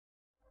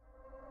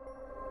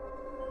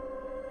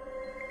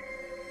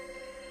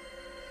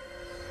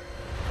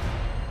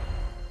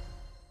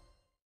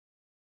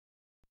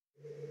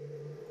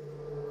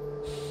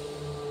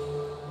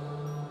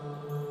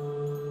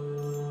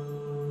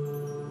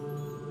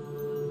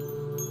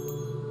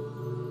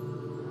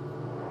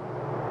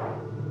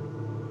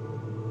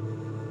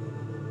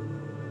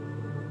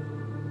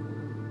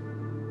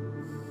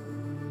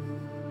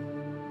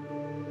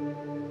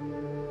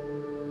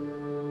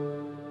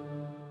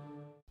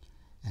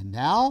And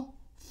now,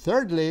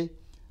 thirdly,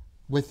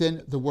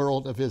 within the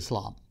world of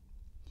Islam.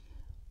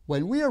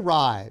 When we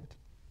arrived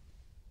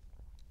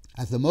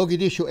at the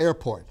Mogadishu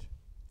airport,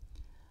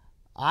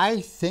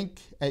 I think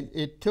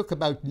it took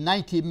about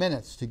 90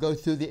 minutes to go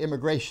through the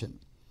immigration.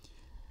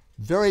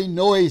 Very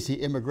noisy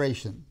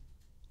immigration.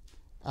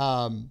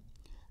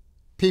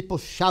 People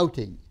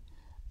shouting.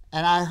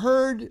 And I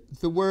heard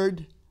the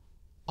word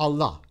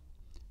Allah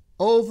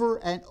over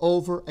and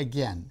over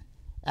again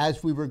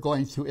as we were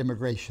going through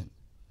immigration.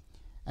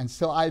 And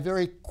so I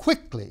very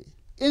quickly,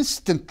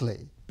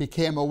 instantly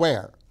became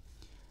aware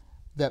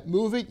that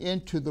moving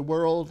into the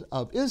world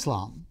of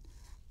Islam,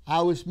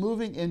 I was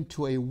moving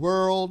into a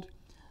world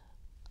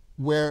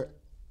where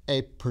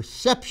a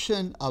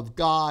perception of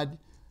God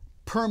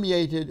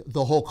permeated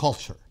the whole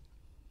culture.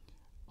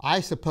 I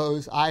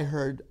suppose I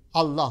heard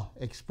Allah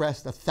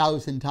expressed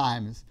 1,000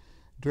 times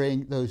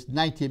during those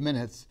 90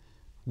 minutes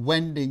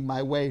wending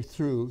my way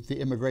through the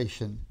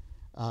immigration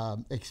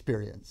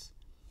experience.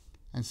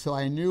 And so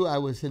I knew I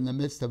was in the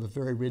midst of a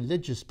very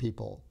religious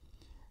people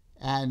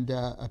and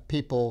a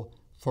people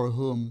for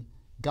whom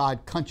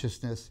God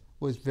consciousness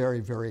was very,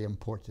 very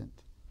important.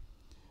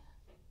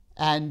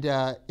 And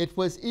it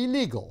was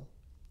illegal.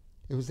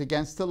 It was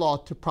against the law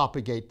to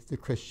propagate the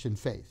Christian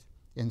faith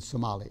in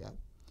Somalia.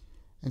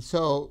 And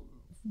so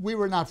we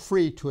were not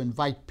free to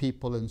invite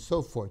people and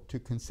so forth to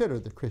consider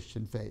the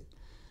Christian faith.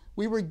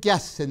 We were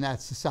guests in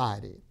that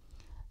society,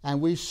 and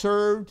we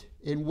served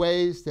in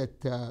ways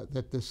that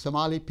the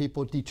Somali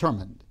people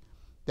determined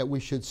that we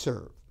should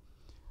serve.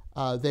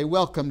 They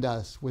welcomed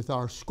us with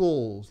our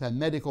schools and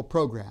medical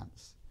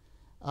programs.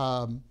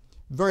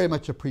 Very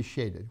much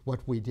appreciated what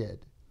we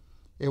did.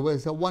 It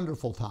was a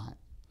wonderful time,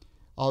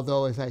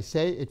 although, as I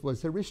say, it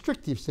was a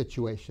restrictive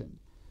situation.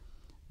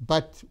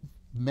 But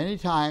many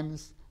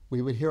times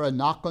we would hear a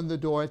knock on the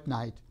door at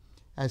night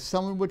as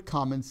someone would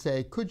come and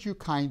say, could you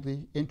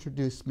kindly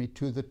introduce me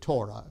to the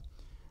Torah,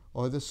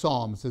 or the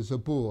Psalms, the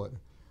Zabur,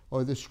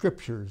 or the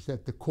scriptures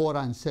that the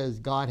Quran says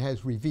God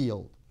has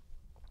revealed,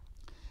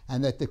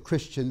 and that the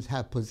Christians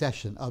have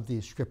possession of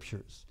these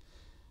scriptures.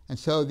 And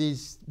so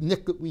these,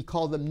 we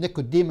call them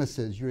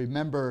Nicodemuses. You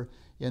remember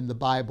in the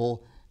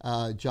Bible,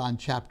 John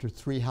chapter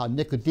 3, how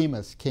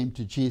Nicodemus came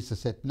to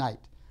Jesus at night.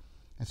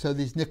 And so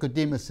these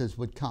Nicodemuses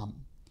would come.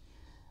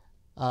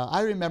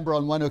 I remember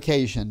on one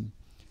occasion,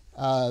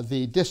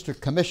 the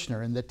district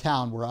commissioner in the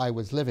town where I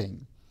was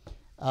living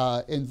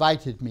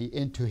invited me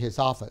into his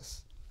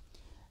office.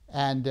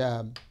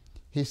 And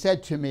he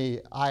said to me,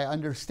 I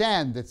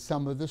understand that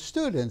some of the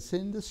students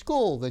in the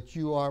school that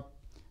you are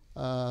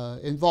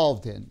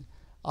involved in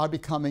are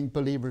becoming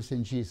believers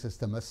in Jesus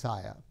the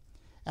Messiah.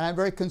 And I'm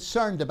very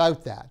concerned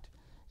about that.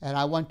 And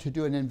I want to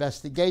do an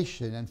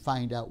investigation and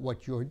find out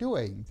what you're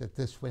doing, that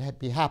this would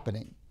be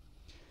happening.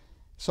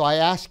 So I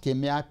asked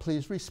him, may I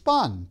please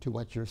respond to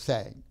what you're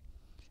saying?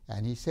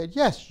 And he said,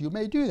 yes, you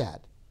may do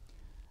that.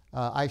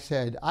 I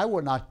said, I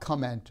will not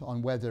comment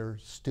on whether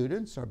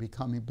students are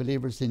becoming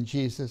believers in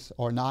Jesus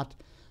or not.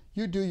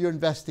 You do your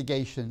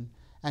investigation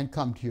and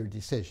come to your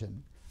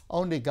decision.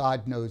 Only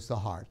God knows the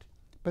heart.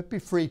 But be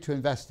free to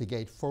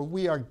investigate, for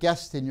we are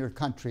guests in your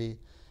country,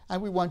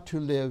 and we want to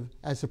live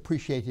as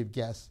appreciative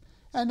guests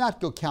and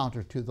not go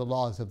counter to the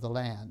laws of the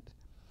land.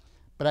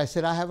 But I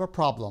said, I have a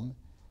problem,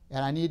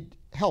 and I need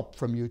help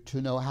from you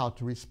to know how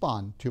to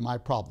respond to my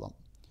problem.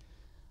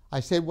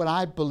 I said, when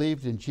I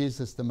believed in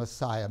Jesus the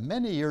Messiah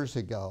many years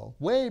ago,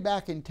 way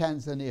back in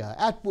Tanzania,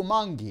 at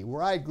Bumangi,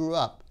 where I grew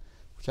up,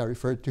 which I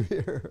referred to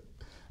here,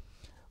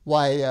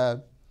 why,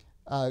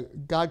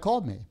 God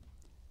called me.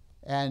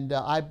 And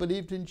I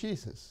believed in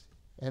Jesus,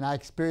 and I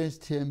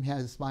experienced him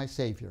as my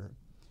Savior.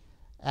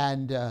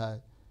 And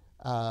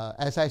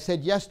as I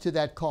said yes to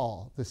that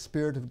call, the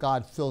Spirit of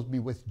God filled me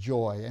with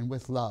joy and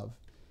with love.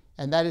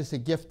 And that is a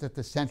gift at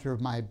the center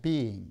of my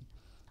being.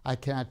 I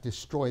cannot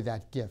destroy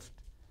that gift.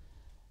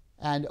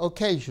 And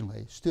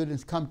occasionally,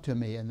 students come to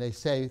me and they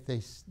say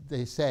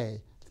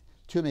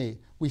to me,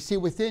 we see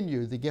within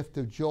you the gift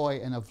of joy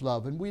and of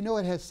love, and we know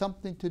it has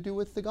something to do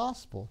with the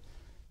gospel,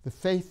 the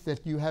faith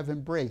that you have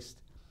embraced.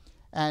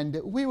 And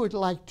we would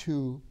like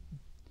to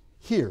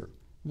hear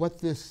what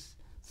this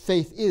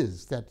faith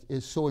is that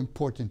is so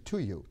important to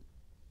you.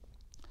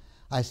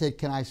 I said,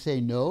 can I say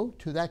no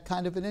to that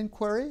kind of an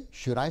inquiry?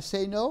 Should I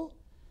say no?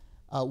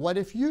 What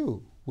if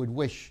you would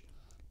wish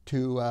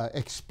to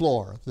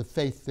explore the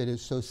faith that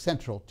is so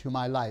central to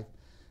my life?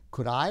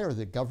 Could I or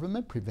the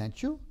government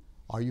prevent you?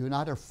 Are you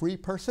not a free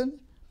person?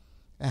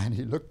 And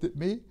he looked at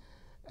me,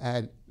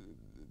 and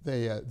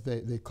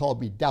they called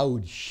me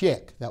Daud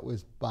Sheikh. That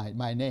was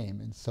my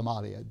name in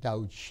Somalia,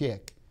 Daud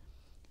Sheikh.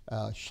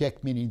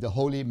 Sheikh meaning the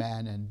holy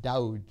man, and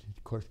Daud,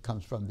 of course,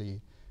 comes from the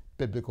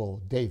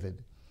biblical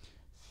David.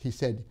 He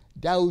said,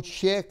 Daud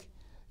Sheikh,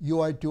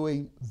 you are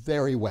doing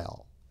very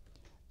well.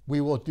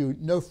 We will do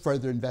no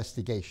further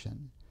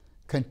investigation.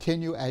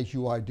 Continue as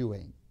you are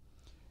doing.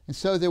 And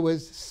so there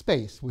was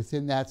space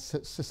within that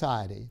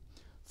society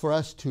for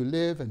us to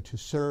live and to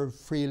serve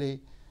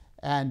freely,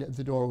 and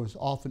the door was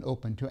often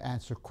open to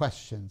answer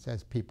questions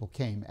as people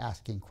came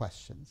asking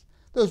questions.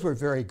 Those were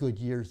very good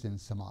years in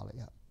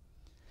Somalia.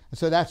 And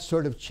so that's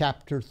sort of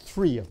chapter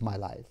 3 of my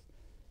life.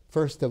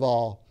 First of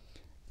all,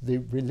 the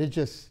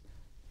religious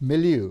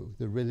milieu,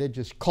 the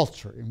religious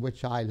culture in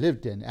which I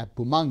lived in at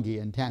Bumangi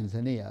in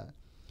Tanzania,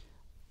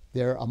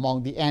 there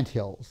among the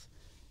anthills,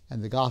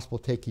 and the gospel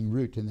taking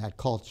root in that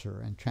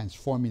culture and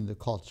transforming the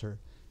culture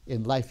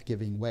in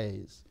life-giving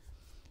ways.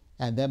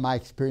 And then my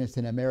experience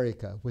in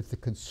America with the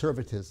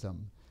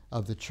conservatism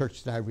of the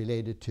church that I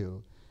related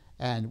to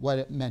and what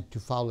it meant to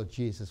follow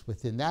Jesus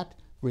within that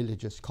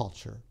religious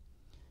culture.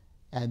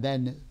 And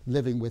then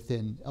living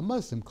within a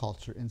Muslim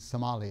culture in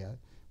Somalia,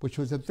 which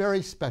was a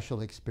very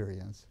special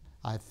experience.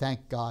 I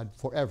thank God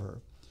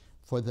forever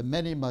for the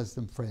many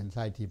Muslim friends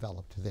I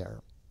developed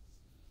there.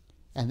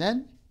 And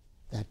then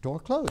that door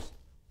closed.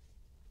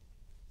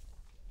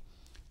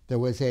 There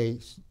was a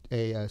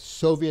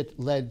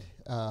Soviet-led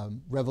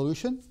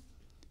revolution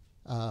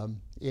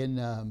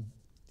in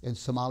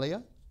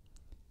Somalia.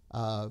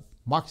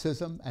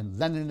 Marxism and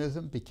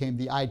Leninism became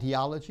the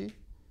ideology,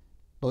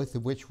 both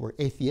of which were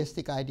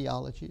atheistic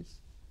ideologies.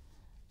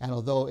 And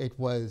although it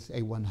was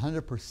a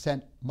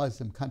 100%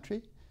 Muslim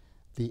country,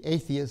 the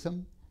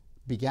atheism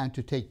began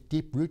to take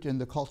deep root in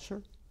the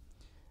culture,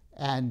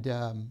 and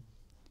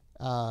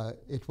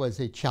it was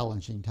a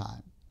challenging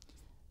time.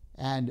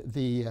 And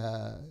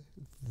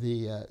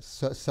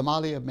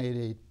Somalia made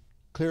a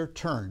clear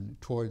turn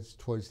towards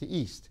the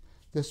east.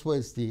 This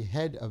was the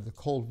head of the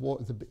Cold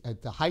War,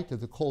 at the height of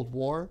the Cold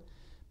War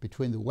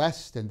between the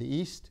West and the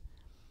East,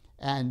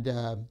 and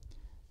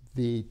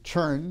the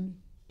turn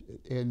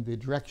in the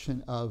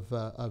direction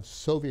of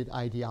Soviet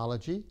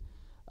ideology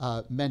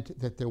meant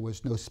that there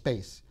was no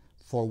space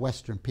for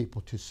Western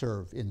people to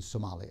serve in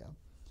Somalia.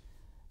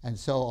 And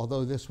so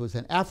although this was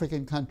an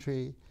African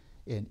country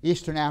in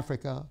Eastern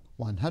Africa,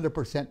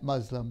 100%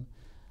 Muslim,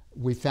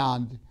 we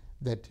found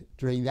that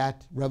during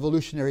that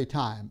revolutionary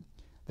time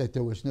that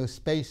there was no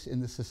space in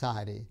the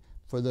society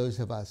for those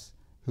of us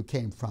who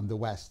came from the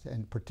West,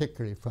 and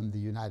particularly from the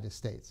United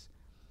States.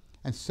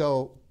 And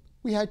so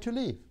we had to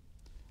leave.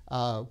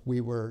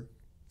 We were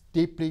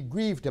deeply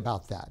grieved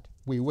about that.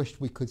 We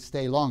wished we could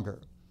stay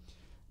longer.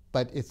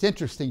 But it's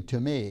interesting to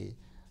me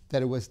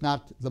that it was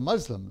not the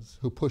Muslims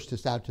who pushed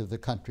us out of the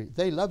country.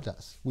 They loved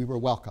us. We were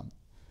welcome.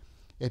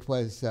 It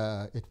was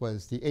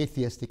the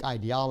atheistic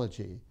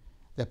ideology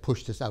that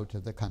pushed us out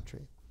of the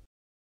country.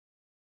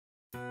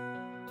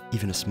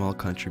 Even a small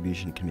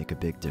contribution can make a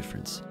big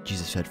difference.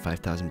 Jesus fed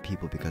 5,000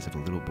 people because of a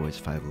little boy's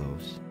 5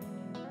 loaves.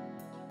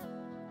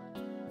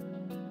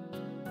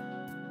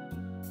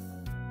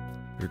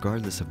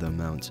 Regardless of the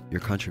amount, your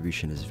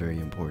contribution is very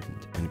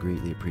important and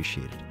greatly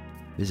appreciated.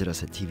 Visit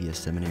us at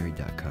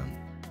tvsseminary.com.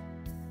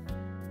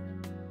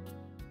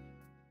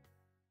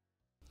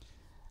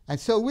 And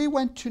so we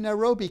went to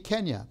Nairobi,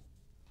 Kenya,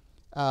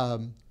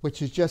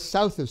 which is just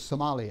south of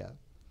Somalia,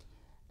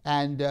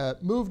 and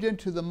moved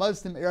into the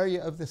Muslim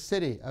area of the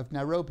city of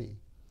Nairobi,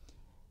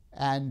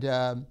 and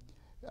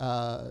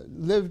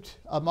lived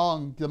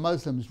among the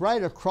Muslims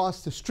right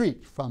across the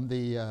street from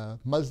the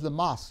Muslim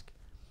mosque.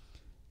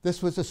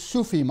 This was a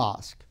Sufi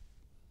mosque,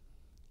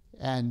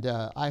 and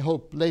I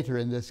hope later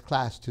in this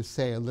class to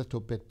say a little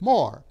bit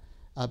more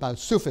about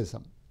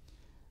Sufism.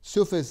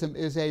 Sufism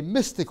is a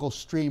mystical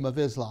stream of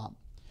Islam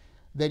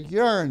that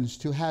yearns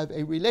to have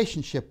a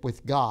relationship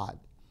with God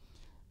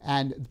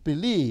and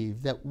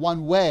believe that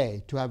one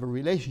way to have a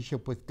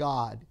relationship with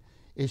God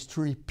is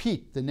to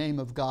repeat the name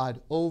of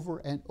God over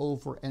and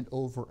over and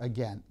over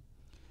again.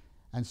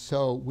 And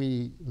so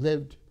we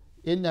lived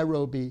in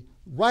Nairobi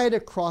right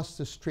across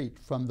the street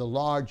from the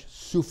large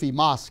Sufi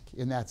mosque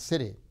in that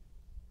city.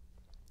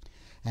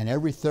 And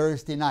every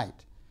Thursday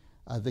night,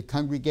 the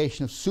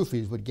congregation of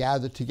Sufis would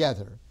gather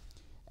together,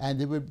 and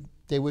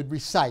they would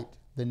recite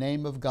the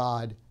name of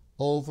God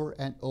over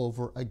and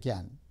over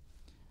again.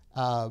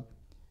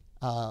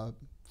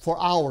 For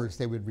hours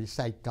they would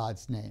recite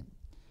God's name.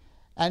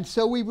 And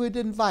so we would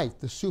invite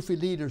the Sufi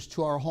leaders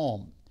to our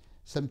home.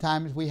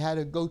 Sometimes we had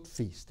a goat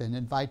feast and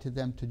invited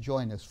them to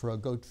join us for a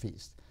goat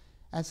feast.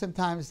 And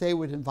sometimes they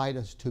would invite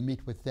us to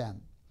meet with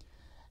them.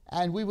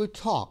 And we would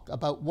talk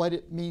about what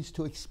it means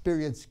to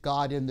experience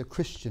God in the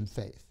Christian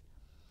faith,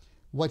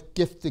 what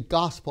gift the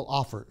gospel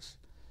offers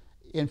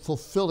in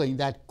fulfilling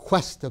that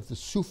quest of the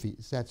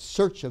Sufis, that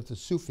search of the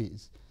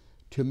Sufis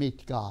to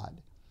meet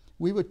God.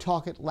 We would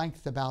talk at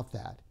length about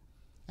that.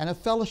 And a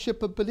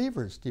fellowship of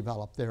believers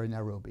developed there in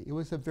Nairobi. It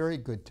was a very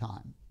good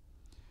time.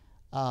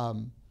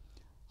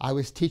 I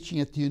was teaching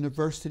at the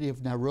University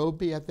of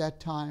Nairobi at that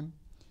time,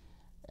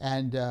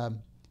 and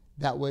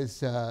that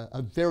was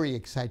a very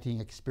exciting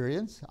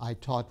experience. I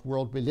taught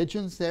world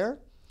religions there,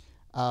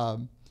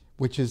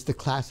 which is the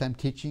class I'm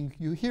teaching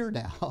you here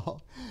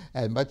now.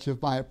 And much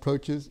of my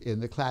approaches in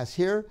the class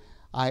here,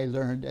 I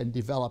learned and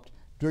developed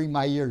during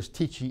my years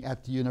teaching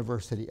at the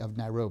University of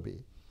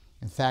Nairobi.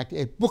 In fact,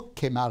 a book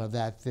came out of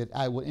that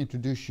I will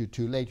introduce you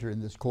to later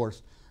in this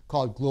course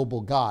called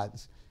Global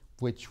Gods,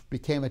 which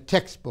became a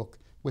textbook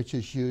which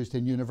is used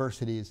in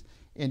universities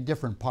in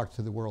different parts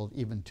of the world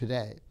even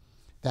today.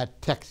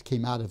 That text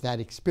came out of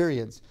that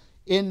experience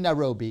in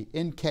Nairobi,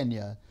 in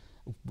Kenya,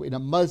 in a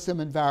Muslim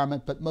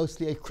environment, but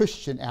mostly a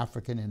Christian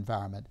African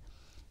environment,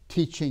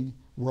 teaching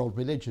world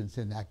religions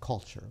in that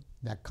culture,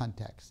 that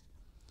context.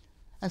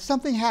 And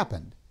something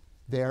happened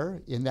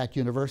there in that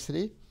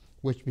university,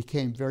 which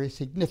became very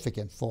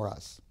significant for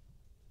us.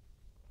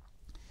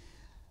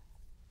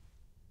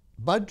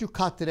 Badru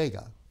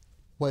Katerega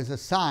was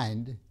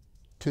assigned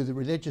to the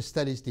religious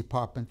studies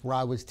department where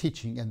I was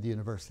teaching in the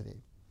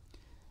university.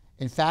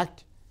 In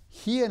fact,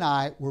 he and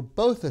I were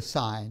both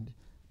assigned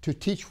to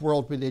teach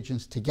world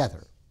religions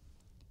together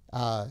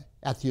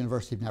at the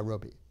University of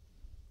Nairobi,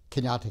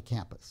 Kenyatta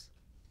campus.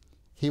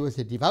 He was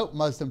a devout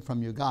Muslim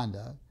from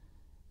Uganda,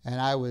 and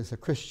I was a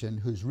Christian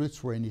whose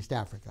roots were in East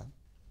Africa.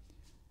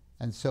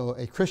 And so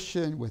a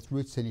Christian with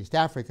roots in East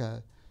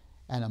Africa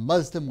and a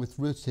Muslim with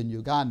roots in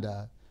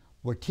Uganda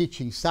were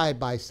teaching side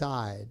by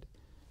side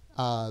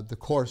the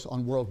course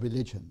on world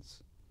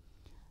religions.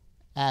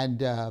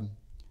 And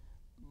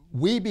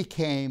we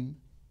became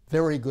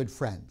very good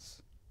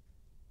friends.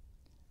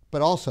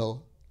 But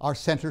also, our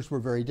centers were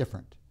very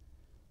different.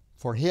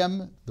 For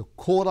him, the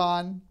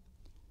Quran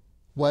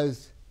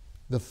was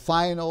the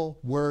final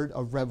word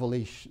of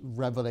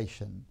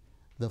revelation,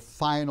 the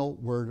final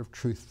word of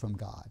truth from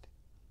God.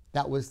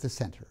 That was the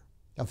center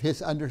of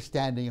his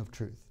understanding of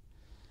truth.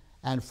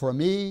 And for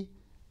me,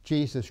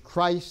 Jesus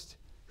Christ,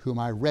 whom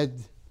I read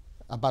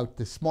about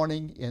this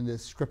morning in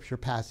this scripture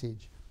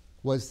passage,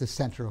 was the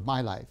center of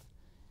my life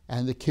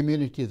and the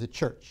community of the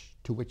church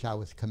to which I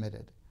was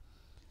committed.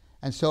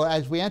 And so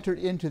as we entered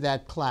into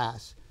that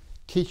class,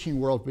 teaching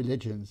world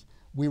religions,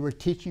 we were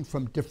teaching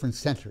from different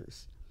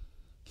centers.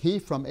 He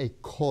from a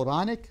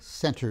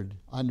Quranic-centered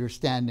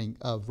understanding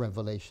of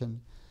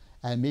revelation,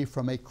 and me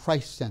from a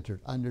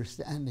Christ-centered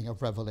understanding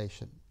of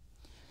revelation.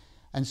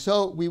 And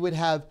so we would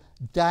have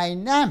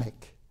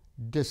dynamic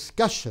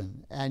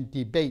discussion and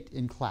debate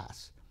in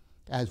class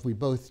as we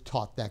both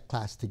taught that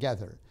class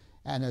together.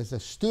 And as the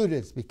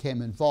students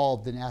became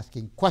involved in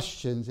asking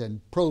questions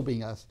and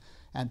probing us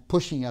and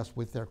pushing us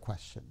with their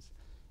questions.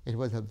 It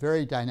was a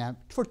very dynamic,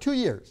 for 2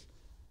 years,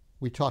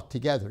 we taught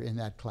together in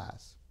that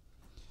class.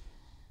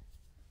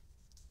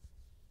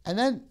 And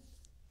then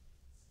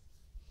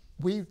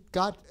we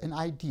got an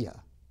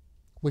idea,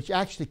 which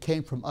actually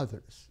came from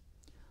others.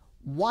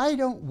 Why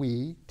don't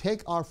we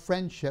take our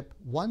friendship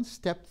one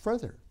step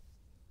further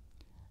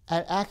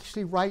and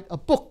actually write a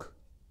book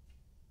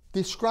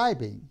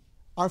describing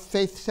our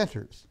faith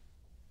centers?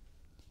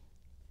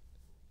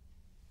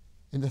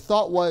 And the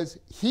thought was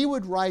he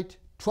would write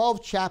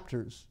 12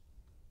 chapters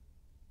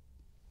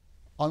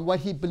on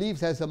what he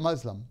believes as a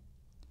Muslim,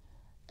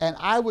 and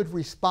I would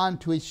respond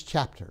to each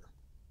chapter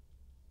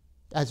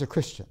as a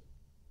Christian.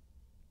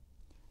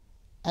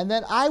 And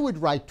then I would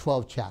write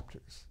 12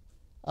 chapters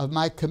of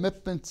my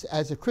commitments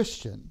as a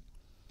Christian,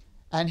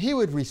 and he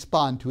would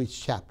respond to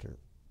each chapter.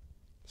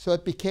 So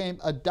it became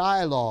a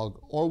dialogue,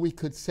 or we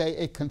could say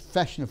a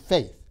confession of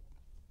faith,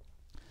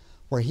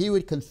 where he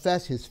would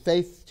confess his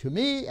faith to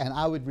me, and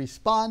I would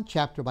respond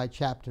chapter by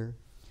chapter,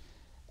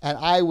 and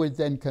I would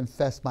then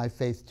confess my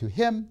faith to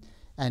him,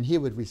 and he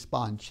would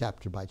respond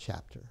chapter by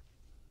chapter.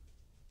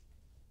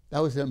 That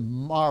was a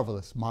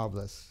marvelous,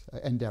 marvelous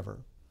endeavor.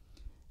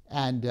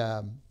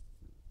 And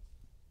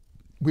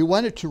we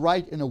wanted to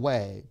write in a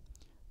way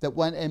that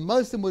when a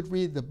Muslim would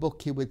read the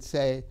book, he would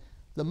say,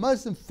 the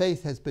Muslim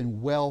faith has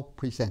been well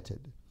presented.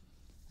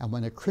 And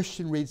when a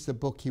Christian reads the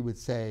book, he would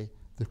say,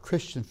 the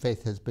Christian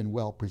faith has been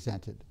well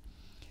presented.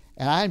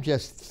 And I'm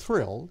just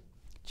thrilled,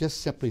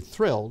 just simply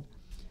thrilled,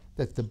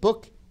 that the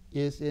book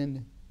is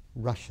in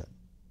Russian.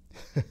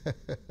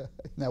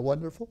 Isn't that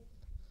wonderful?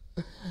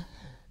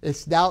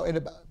 It's now in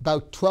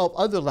about 12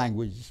 other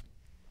languages.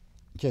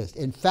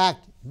 In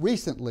fact,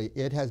 recently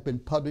it has been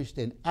published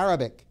in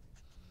Arabic,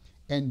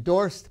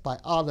 endorsed by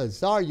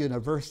Al-Azhar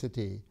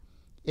University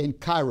in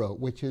Cairo,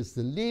 which is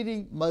the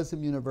leading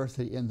Muslim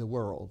university in the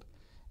world,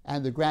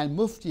 and the Grand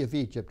Mufti of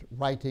Egypt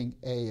writing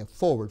a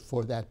foreword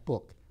for that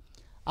book.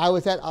 I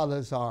was at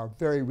Al-Azhar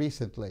very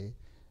recently,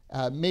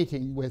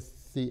 meeting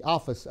with the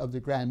office of the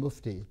Grand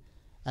Mufti,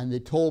 and they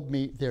told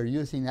me they're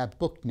using that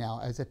book now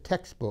as a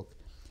textbook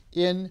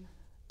in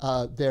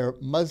their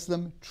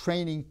Muslim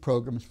training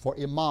programs for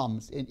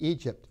imams in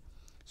Egypt,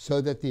 so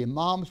that the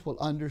imams will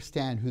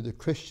understand who the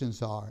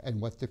Christians are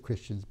and what the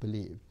Christians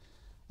believe.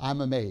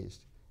 I'm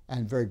amazed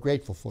and very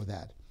grateful for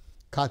that.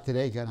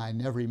 Katerega and I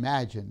never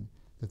imagined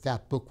that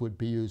that book would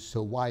be used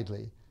so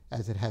widely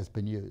as it has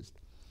been used.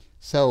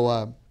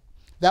 So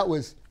that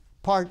was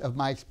part of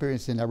my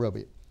experience in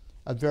Nairobi,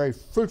 a very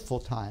fruitful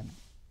time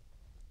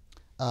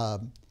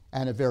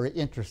and a very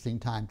interesting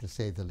time, to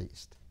say the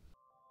least.